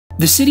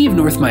The City of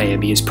North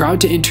Miami is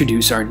proud to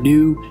introduce our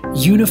new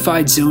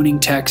unified zoning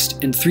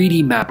text and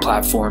 3D map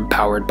platform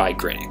powered by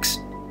Grynyx.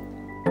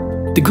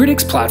 The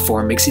Grynyx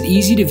platform makes it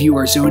easy to view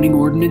our zoning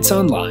ordinance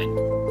online,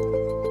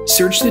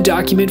 search the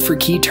document for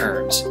key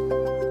terms,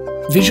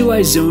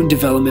 visualize zone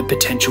development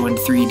potential in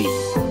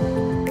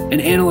 3D, and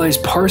analyze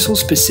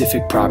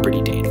parcel-specific property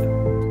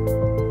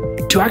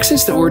data. To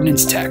access the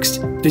ordinance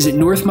text, visit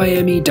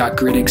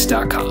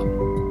northmiami.grynyx.com.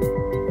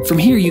 From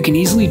here, you can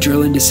easily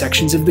drill into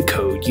sections of the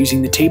code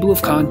using the table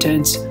of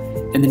contents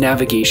and the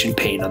navigation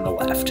pane on the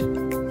left.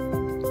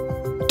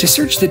 To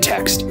search the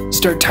text,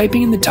 start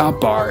typing in the top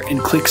bar and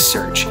click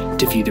Search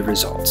to view the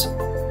results.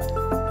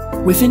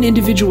 Within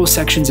individual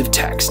sections of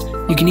text,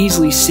 you can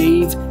easily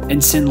save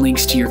and send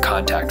links to your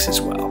contacts as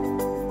well.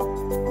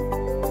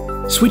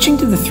 Switching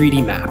to the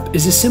 3D map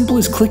is as simple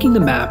as clicking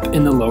the map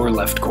in the lower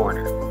left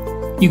corner.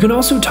 You can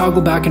also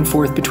toggle back and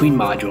forth between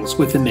modules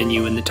with the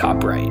menu in the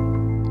top right.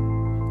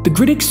 The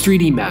Grynyx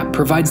 3D map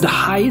provides the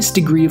highest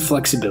degree of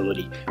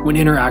flexibility when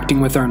interacting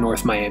with our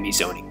North Miami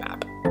zoning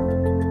map.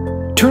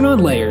 Turn on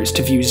layers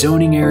to view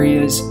zoning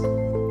areas,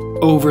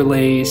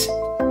 overlays,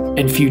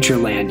 and future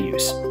land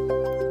use.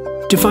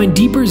 To find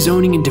deeper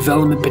zoning and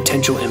development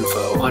potential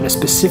info on a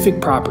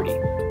specific property,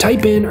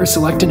 type in or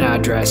select an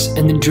address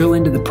and then drill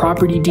into the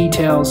property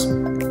details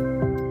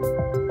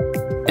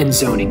and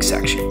zoning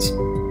sections.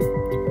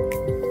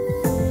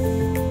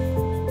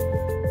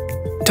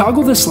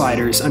 Toggle the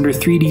sliders under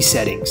 3D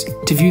settings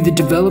to view the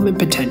development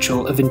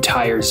potential of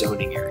entire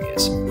zoning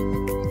areas.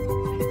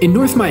 In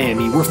North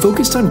Miami, we're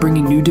focused on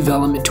bringing new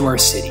development to our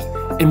city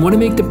and want to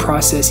make the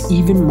process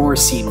even more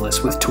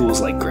seamless with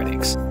tools like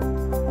Grynyx.